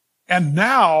 And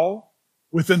now,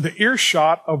 within the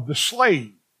earshot of the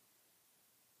slave,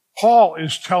 Paul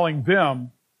is telling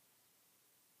them,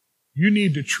 you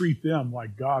need to treat them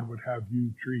like God would have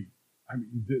you treat. I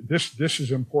mean, this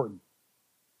is important.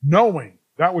 Knowing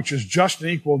that which is just and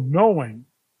equal, knowing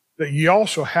that ye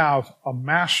also have a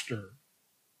master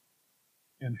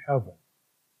in heaven.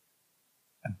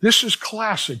 And this is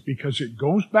classic because it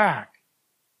goes back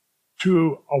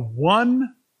to a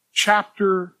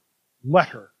one-chapter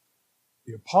letter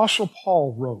the Apostle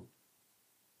Paul wrote.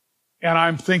 And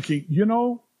I'm thinking,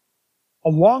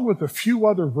 along with a few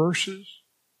other verses,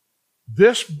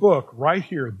 this book right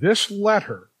here, this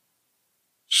letter,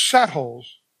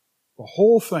 settles the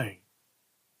whole thing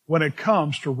when it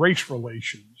comes to race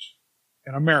relations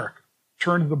in America.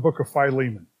 Turn to the book of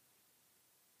Philemon.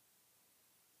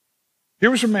 Here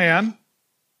was a man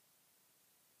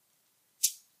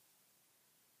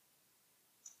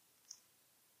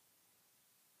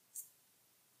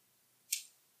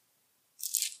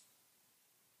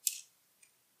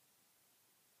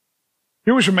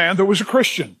that was a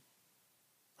Christian,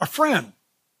 a friend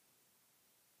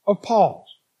of Paul's.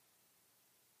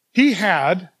 He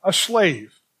had a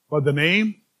slave by the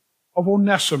name of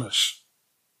Onesimus,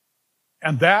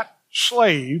 and that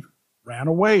slave ran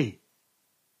away.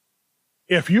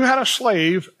 If you had a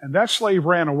slave and that slave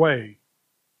ran away,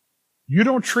 you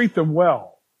don't treat them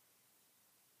well.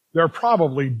 They're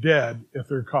probably dead if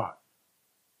they're caught.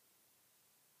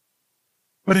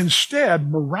 But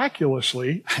instead,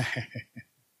 miraculously,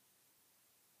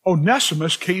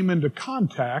 Onesimus came into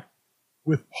contact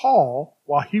with Paul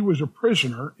while he was a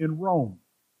prisoner in Rome.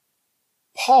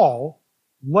 Paul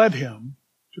led him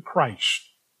to Christ.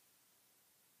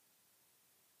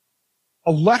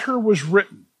 A letter was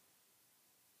written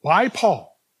by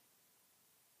Paul,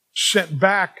 sent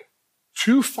back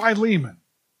to Philemon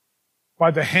by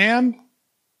the hand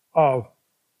of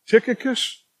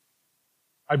Tychicus,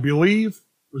 I believe,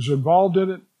 was involved in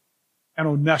it, and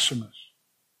Onesimus.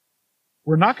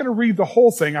 We're not going to read the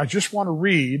whole thing. I just want to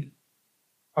read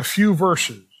a few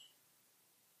verses.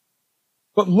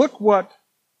 But look what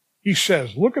he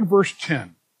says. Look at verse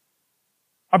 10.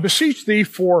 I beseech thee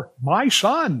for my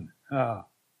son,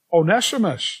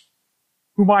 Onesimus,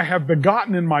 whom I have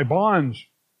begotten in my bonds,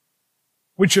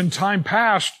 which in time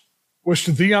past was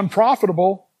to thee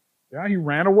unprofitable. Yeah, he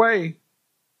ran away.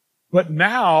 But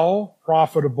now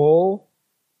profitable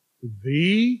to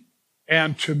thee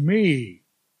and to me,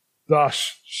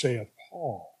 thus saith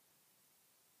Paul.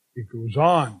 He goes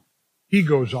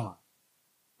on.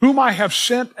 Whom I have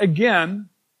sent again,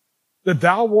 that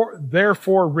thou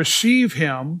therefore receive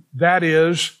him, that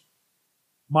is,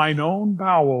 mine own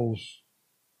bowels,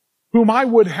 whom I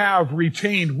would have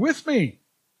retained with me,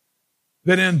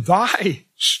 that in thy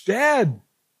stead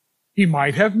he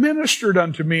might have ministered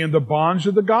unto me in the bonds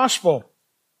of the gospel.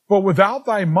 But without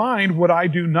thy mind would I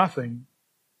do nothing,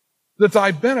 that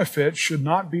thy benefit should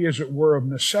not be as it were of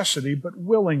necessity, but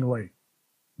willingly.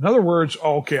 In other words,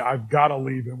 okay, I've got to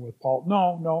leave him with Paul.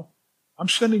 No, I'm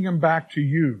sending him back to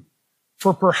you.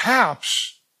 For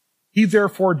perhaps he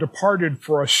therefore departed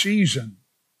for a season,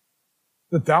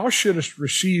 that thou shouldest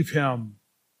receive him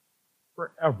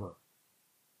forever.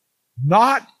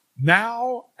 Not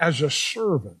now as a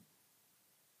servant,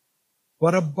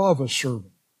 but above a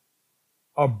servant,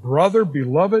 a brother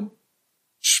beloved,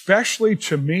 especially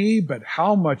to me, but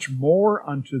how much more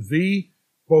unto thee,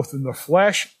 both in the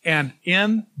flesh and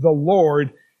in the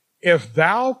Lord. If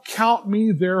thou count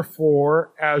me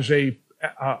therefore as a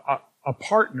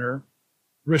partner,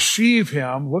 receive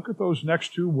him, look at those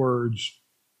next two words,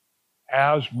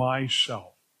 as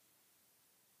myself.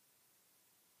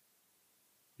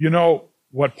 You know,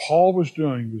 what Paul was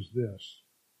doing was this.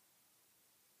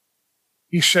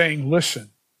 He's saying,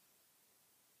 listen,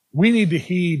 we need to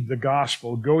heed the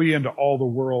gospel. Go ye into all the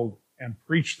world and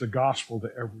preach the gospel to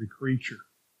every creature.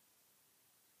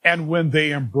 And when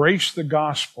they embrace the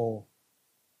gospel,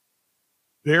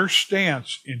 their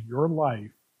stance in your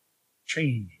life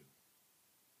changes.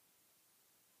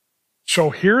 So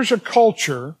here's a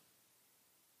culture.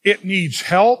 It needs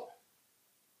help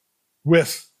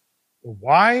with the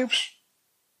wives,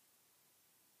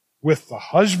 with the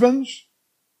husbands,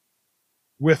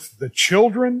 with the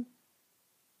children,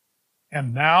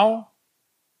 and now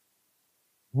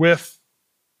with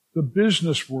the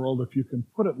business world, if you can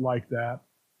put it like that,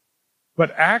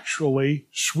 but actually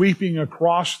sweeping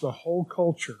across the whole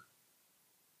culture.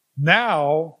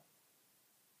 Now,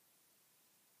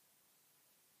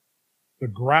 the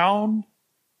ground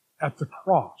at the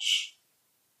cross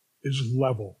is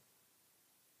level.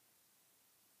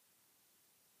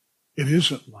 It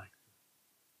isn't like that.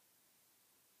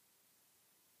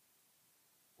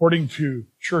 According to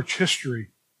church history,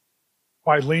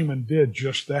 Philemon did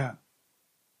just that.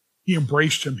 He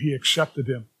embraced him. He accepted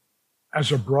him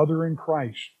as a brother in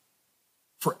Christ,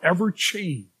 forever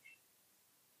changed.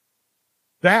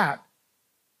 That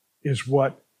is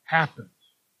what happens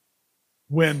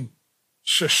when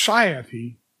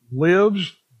society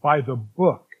lives by the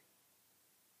book.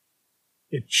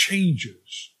 It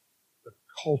changes the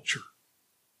culture.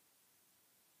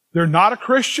 They're not a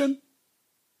Christian.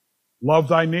 Love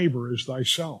thy neighbor as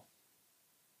thyself.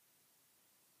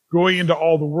 Going into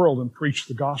all the world and preach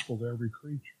the gospel to every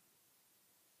creature.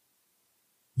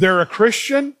 They're a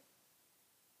Christian.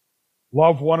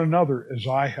 Love one another as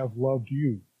I have loved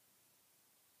you.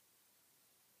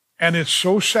 And it's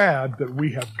so sad that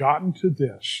we have gotten to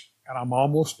this, and I'm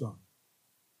almost done.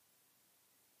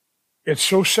 It's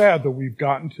so sad that we've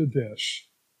gotten to this,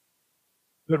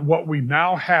 that what we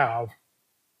now have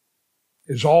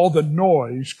is all the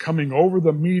noise coming over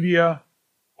the media,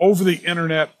 over the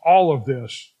internet, all of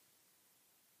this.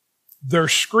 They're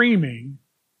screaming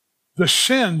the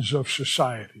sins of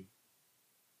society,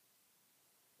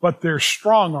 but they're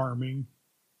strong-arming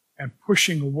and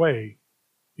pushing away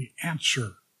the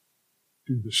answer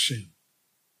to the sin.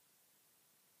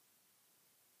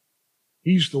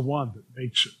 He's the one that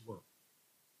makes it work.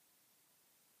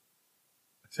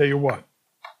 I tell you what,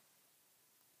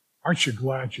 aren't you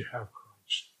glad you have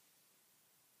Christ?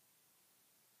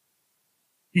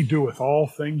 He doeth all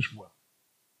things well.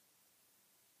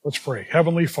 Let's pray.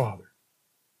 Heavenly Father,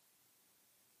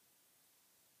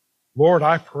 Lord,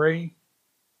 I pray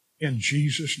in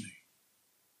Jesus' name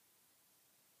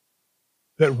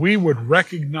that we would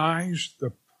recognize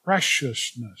the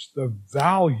preciousness, the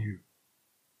value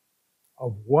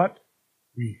of what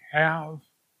we have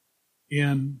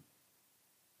in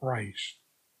Christ.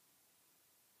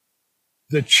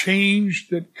 The change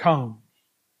that comes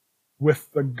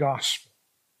with the gospel.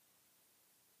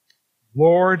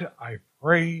 Lord, I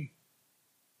pray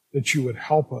that you would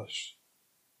help us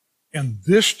in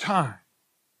this time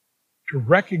to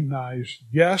recognize,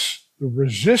 yes, the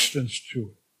resistance to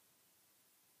it,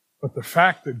 but the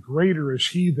fact that greater is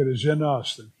he that is in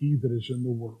us than he that is in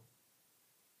the world.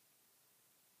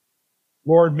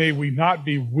 Lord, may we not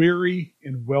be weary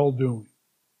in well-doing.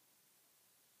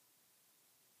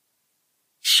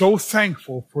 So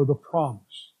thankful for the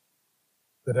promise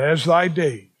that as thy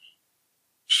days,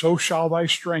 so shall thy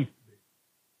strength be.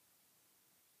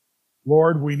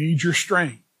 Lord, we need your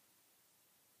strength.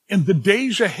 In the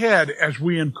days ahead, as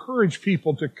we encourage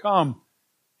people to come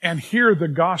and hear the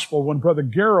gospel when Brother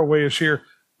Garraway is here,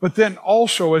 but then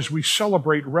also as we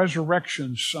celebrate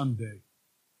Resurrection Sunday.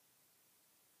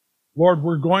 Lord,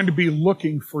 we're going to be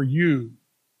looking for you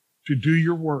to do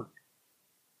your work,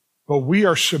 but we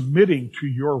are submitting to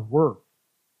your work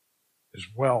as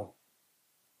well.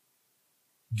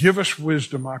 Give us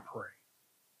wisdom, I pray.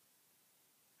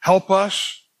 Help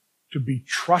us to be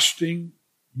trusting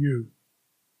you.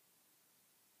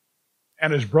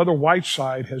 And as Brother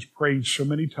Whiteside has prayed so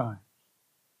many times,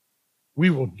 we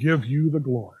will give you the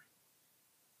glory.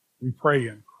 We pray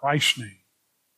in Christ's name.